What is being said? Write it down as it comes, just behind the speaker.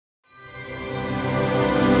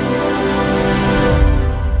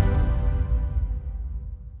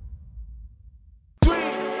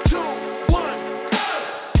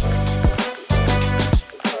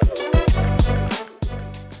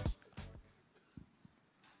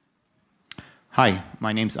Hi,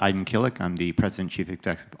 my name's Aydin Kilic. I'm the President Chief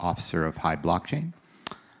Executive Officer of HIVE Blockchain.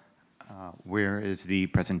 Where is the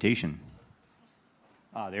presentation?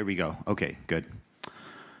 There we go. Okay, good.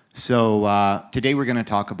 So today we're going to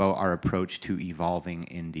talk about our approach to evolving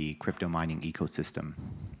in the crypto mining ecosystem.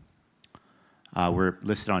 We're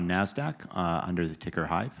listed on NASDAQ under the ticker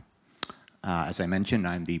HIVE. As I mentioned,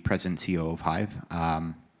 I'm the President and CEO of HIVE.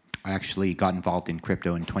 I actually got involved in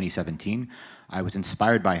crypto in 2017. I was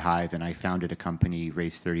inspired by HIVE, and I founded a company,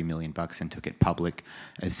 raised 30 million bucks, and took it public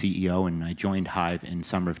as CEO. And I joined HIVE in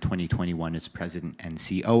summer of 2021 as President and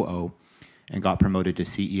COO, and got promoted to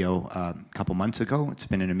CEO a couple months ago. It's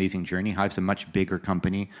been an amazing journey. HIVE's a much bigger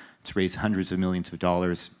company. It's raised hundreds of millions of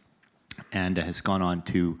dollars, and has gone on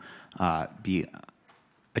to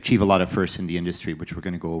achieve a lot of firsts in the industry, which we're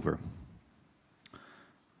going to go over.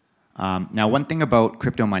 Now, one thing about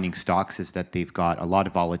crypto mining stocks is that they've got a lot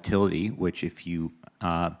of volatility, which if you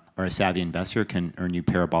are a savvy investor can earn you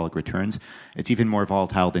parabolic returns. It's even more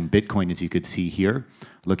volatile than Bitcoin, as you could see here.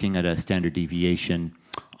 Looking at a standard deviation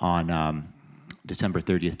on December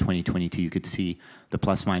 30th, 2022, you could see the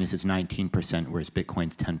plus minus is 19%, whereas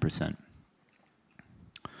Bitcoin's 10%.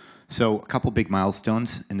 So a couple big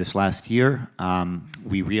milestones in this last year.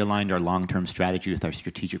 We realigned our long-term strategy with our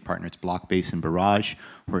strategic partners, Blockbase and Barrage,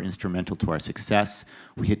 who were instrumental to our success.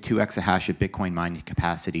 We hit 2 exahash of Bitcoin mining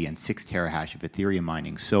capacity and 6 terahash of Ethereum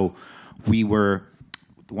mining. So we were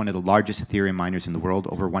one of the largest Ethereum miners in the world,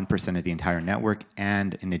 over 1% of the entire network,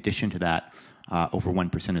 and in addition to that, over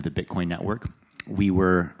 1% of the Bitcoin network. We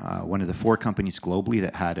were one of the 4 companies globally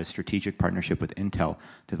that had a strategic partnership with Intel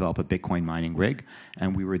to develop a Bitcoin mining rig,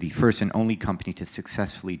 and we were the first and only company to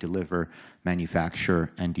successfully deliver,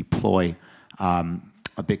 manufacture, and deploy a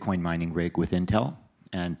Bitcoin mining rig with Intel,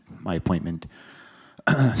 and my appointment.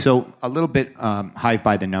 So a little bit HIVE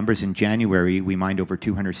by the numbers. In January, we mined over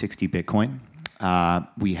 260 Bitcoin.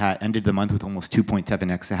 We had ended the month with almost 2.7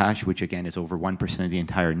 exahash, which again is over 1% of the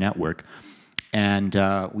entire network. And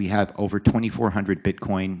we have over 2,400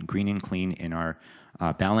 Bitcoin green and clean in our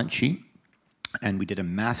balance sheet. And we did a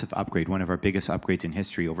massive upgrade, one of our biggest upgrades in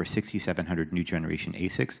history, over 6,700 new generation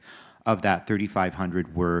ASICs. Of that,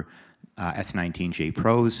 3,500 were S19J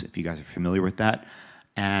Pros, if you guys are familiar with that.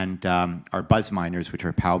 And our Buzz miners, which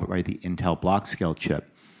are powered by the Intel Blockscale chip.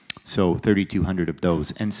 So 3,200 of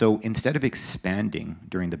those. And so instead of expanding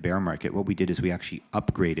during the bear market, what we did is we actually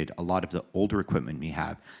upgraded a lot of the older equipment we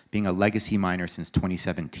have. Being a legacy miner since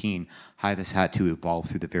 2017, HIVE has had to evolve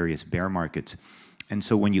through the various bear markets. And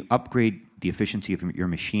so when you upgrade the efficiency of your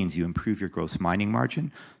machines, you improve your gross mining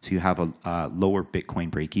margin, so you have a lower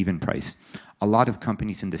Bitcoin break-even price. A lot of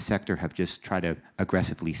companies in the sector have just tried to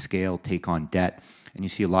aggressively scale, take on debt, and you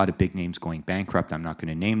see a lot of big names going bankrupt. I'm not going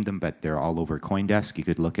to name them, but they're all over CoinDesk. You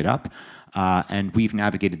could look it up. And we've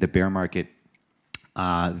navigated the bear market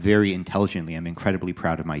very intelligently. I'm incredibly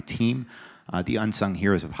proud of my team. The unsung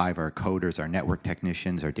heroes of HIVE are coders, our network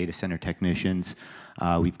technicians, our data center technicians.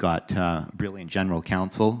 We've got brilliant general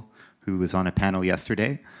counsel who was on a panel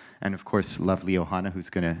yesterday. And of course, lovely Johanna, who's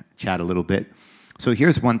going to chat a little bit. So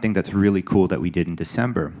here's one thing that's really cool that we did in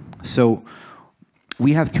December. So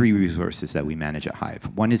we have 3 resources that we manage at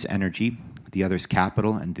HIVE. One is energy, the other is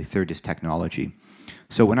capital, and the third is technology.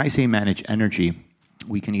 So when I say manage energy,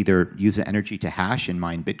 we can either use the energy to hash and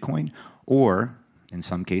mine Bitcoin, or in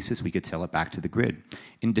some cases, we could sell it back to the grid.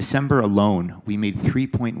 In December alone, we made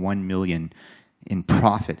 3.1 million in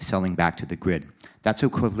profit selling back to the grid. That's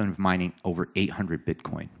equivalent of mining over 800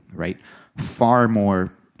 Bitcoin, right? Far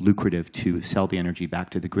more lucrative to sell the energy back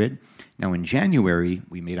to the grid. Now in January,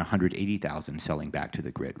 we made 180,000 selling back to the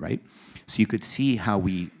grid, right? So you could see how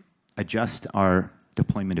we adjust our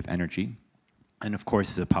deployment of energy. And of course,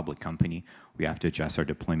 as a public company, we have to adjust our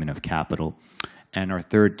deployment of capital. And our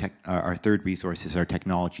third resource is our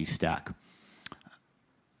technology stack,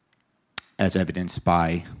 as evidenced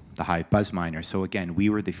by the HIVE Buzz miner. So again, we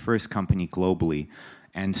were the first company globally,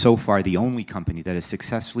 and so far the only company that has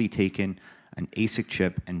successfully taken an ASIC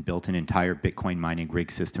chip and built an entire Bitcoin mining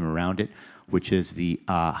rig system around it, which is the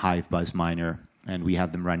HIVE Buzz miner, and we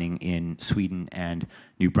have them running in Sweden and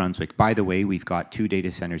New Brunswick. By the way, we've got 2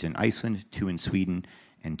 data centers in Iceland, 2 in Sweden,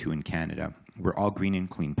 and 2 in Canada. We're all green and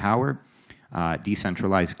clean power,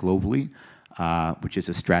 decentralized globally, which is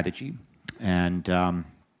a strategy. And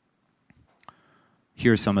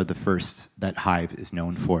here's some of the firsts that HIVE is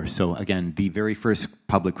known for. So again, the very first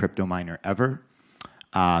public crypto miner ever,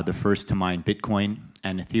 the first to mine Bitcoin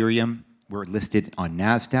and Ethereum. We're listed on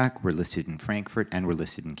NASDAQ, we're listed in Frankfurt, and we're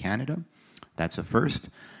listed in Canada. That's a first.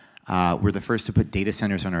 We're the first to put data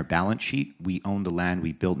centers on our balance sheet. We own the land,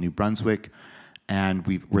 we built New Brunswick. And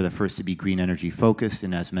we're the first to be green energy focused,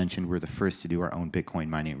 and as mentioned, we're the first to do our own Bitcoin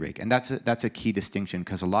mining rig. And that's a key distinction,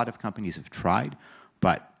 because a lot of companies have tried,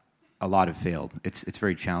 but a lot have failed. It's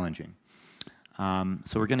very challenging.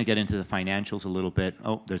 So we're going to get into the financials a little bit.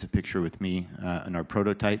 Oh, there's a picture with me in our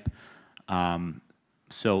prototype.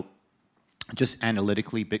 So just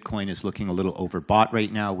analytically, Bitcoin is looking a little overbought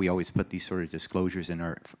right now. We always put these sort of disclosures in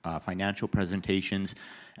our financial presentations.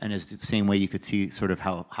 And it's the same way you could see sort of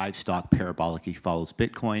how HIVE stock parabolically follows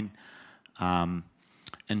Bitcoin. And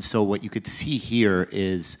so what you could see here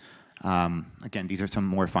is, again, these are some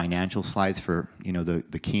more financial slides for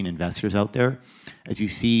the keen investors out there. As you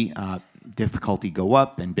see difficulty go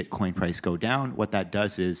up and Bitcoin price go down, what that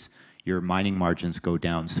does is your mining margins go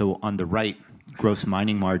down. So on the right, gross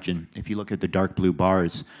mining margin, if you look at the dark blue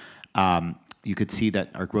bars, you could see that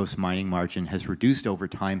our gross mining margin has reduced over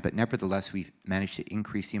time, but nevertheless, we've managed to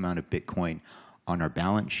increase the amount of Bitcoin on our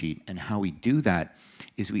balance sheet. And how we do that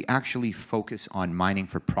is we actually focus on mining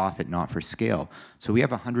for profit, not for scale. So we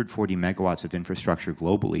have 140 megawatts of infrastructure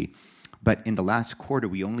globally, but in the last quarter,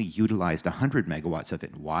 we only utilized 100 megawatts of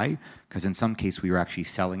it. Why? Because in some cases, we were actually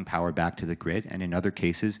selling power back to the grid, and in other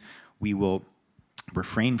cases, we will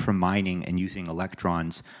refrain from mining and using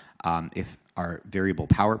electrons if our variable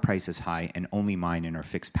power price is high, and only mine in our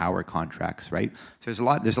fixed power contracts, right? So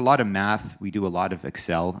there's a lot of math. We do a lot of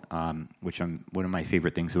Excel, which one of my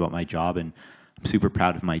favorite things about my job, and I'm super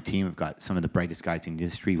proud of my team. I've got some of the brightest guys in the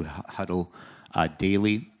industry. We huddle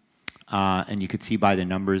daily, and you could see by the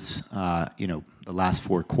numbers, the last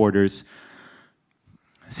 4 quarters,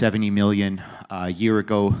 70 million a year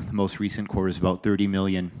ago. The most recent quarter is about 30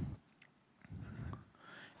 million.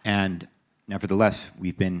 And nevertheless,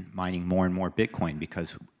 we've been mining more and more Bitcoin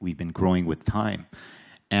because we've been growing with time.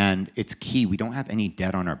 And it's key, we don't have any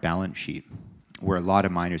debt on our balance sheet, where a lot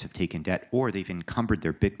of miners have taken debt, or they've encumbered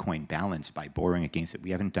their Bitcoin balance by borrowing against it. We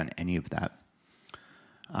haven't done any of that.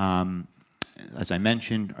 As I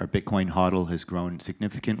mentioned, our Bitcoin HODL has grown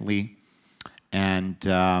significantly. And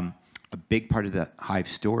a big part of the HIVE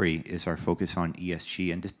story is our focus on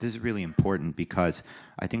ESG. And this is really important, because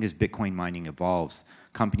I think as Bitcoin mining evolves,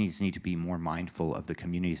 companies need to be more mindful of the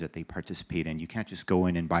communities that they participate in. You can't just go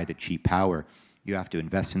in and buy the cheap power. You have to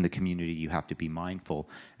invest in the community. You have to be mindful.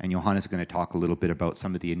 And Johanna's going to talk a little bit about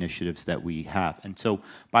some of the initiatives that we have. And so,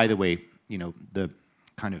 by the way, the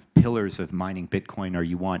kind of pillars of mining Bitcoin are,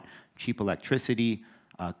 you want cheap electricity,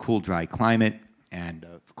 cool, dry climate, and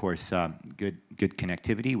of course, good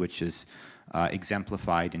connectivity, which is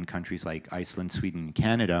exemplified in countries like Iceland, Sweden, and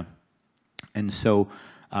Canada. And so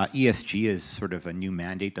ESG is sort of a new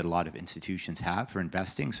mandate that a lot of institutions have for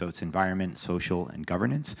investing. So it's environment, social, and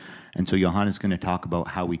governance. And so Johanna's going to talk about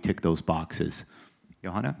how we tick those boxes.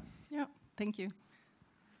 Johanna? Yeah, thank you.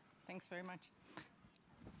 Thanks very much.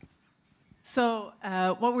 So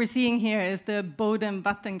what we're seeing here is the Boden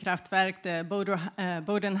vattenkraftverk, the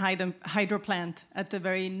Boden hydro plant at the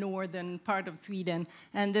very northern part of Sweden.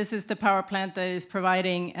 And this is the power plant that is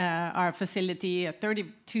providing our facility, a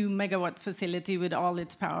 32 megawatt facility with all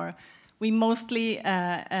its power. We mostly,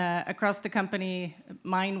 across the company,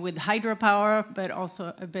 mine with hydropower, but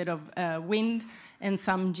also a bit of wind and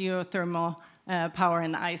some geothermal power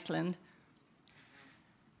in Iceland.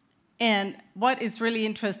 And what is really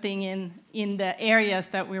interesting in the areas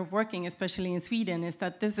that we're working, especially in Sweden, is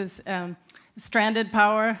that this is stranded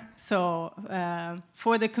power. So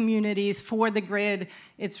for the communities, for the grid,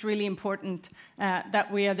 it's really important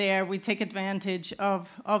that we are there. We take advantage of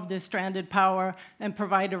the stranded power and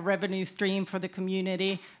provide a revenue stream for the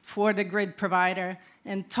community, for the grid provider.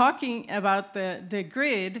 And talking about the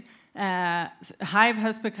grid, HIVE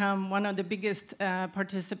has become one of the biggest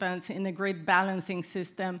participants in the grid balancing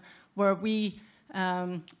system, where we,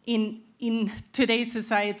 in today's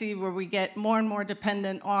society, where we get more and more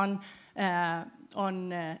dependent on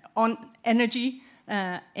energy,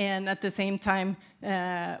 and at the same time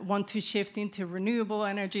want to shift into renewable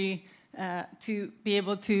energy, to be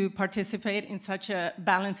able to participate in such a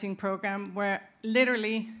balancing program, where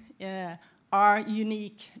literally our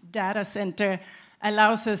unique data center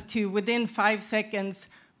allows us to, within 5 seconds,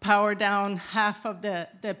 power down half of the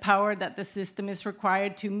power that the system is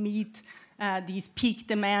required to meet these peak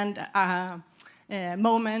demand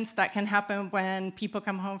moments that can happen when people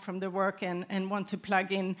come home from their work and want to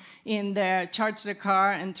plug in charge their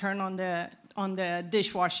car and turn on the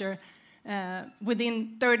dishwasher.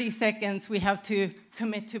 Within 30 seconds, we have to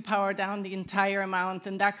commit to power down the entire amount,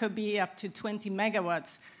 and that could be up to 20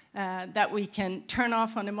 megawatts. That we can turn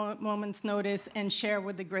off on a moment's notice and share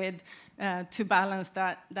with the grid to balance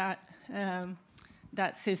that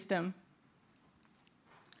system.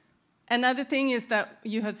 Another thing is that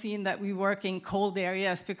you have seen that we work in cold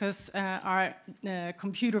areas because our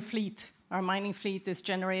computer fleet, our mining fleet, is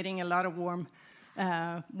generating a lot of warm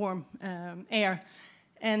air.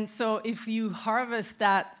 And so if you harvest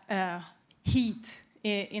that heat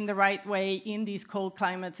in the right way in these cold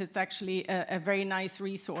climates, it's actually a very nice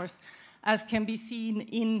resource, as can be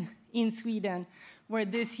seen in Sweden, where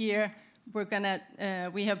this year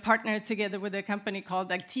we have partnered together with a company called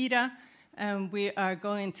Actira, and we are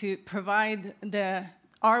going to provide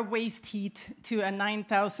our waste heat to a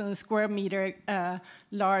 9,000 square meter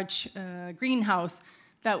large greenhouse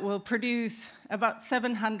that will produce about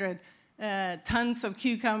 700 tons of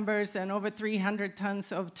cucumbers and over 300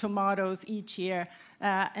 tons of tomatoes each year.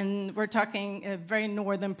 And we're talking a very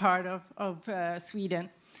northern part of Sweden.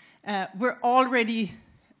 We're already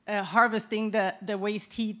harvesting the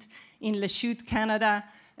waste heat in Lachute, Canada,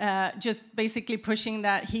 just basically pushing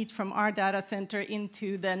that heat from our data center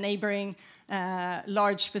into the neighboring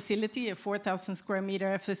large facility, a 4,000 square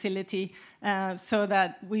meter facility, so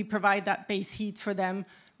that we provide that base heat for them,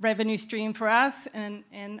 revenue stream for us, and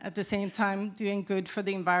at the same time doing good for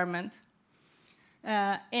the environment.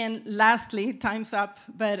 And lastly, time's up,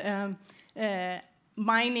 but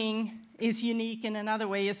mining is unique in another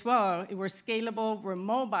way as well. We're scalable, we're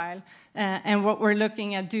mobile, and what we're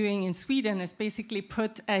looking at doing in Sweden is basically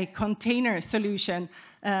put a container solution,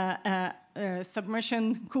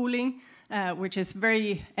 submersion cooling, which is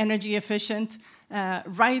very energy efficient,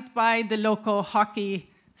 right by the local hockey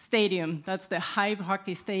stadium. That's the HIVE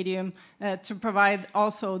hockey stadium, to provide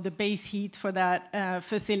also the base heat for that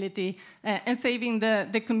facility, and saving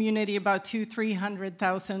the community about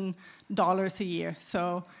 $200,000-300,000 a year.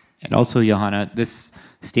 So. And also, Johanna, this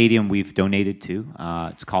stadium we've donated to,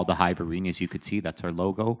 it's called the HIVE Arena, as you could see. That's our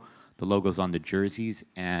logo. The logo's on the jerseys,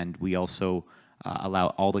 and we also allow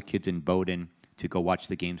all the kids in Boden to go watch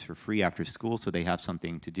the games for free after school, so they have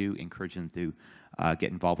something to do, encourage them to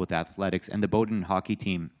get involved with athletics. And the Boden hockey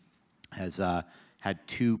team has had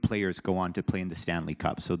 2 players go on to play in the Stanley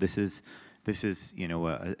Cup. So this is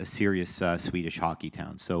a serious Swedish hockey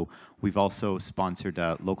town. So we've also sponsored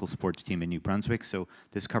a local sports team in New Brunswick. So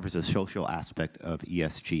this covers a social aspect of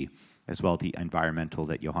ESG, as well as the environmental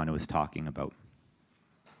that Johanna was talking about.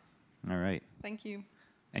 All right. Thank you.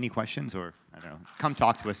 Any questions, or I don't know, come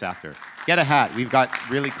talk to us after. Get a hat. We've got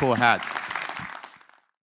really cool hats.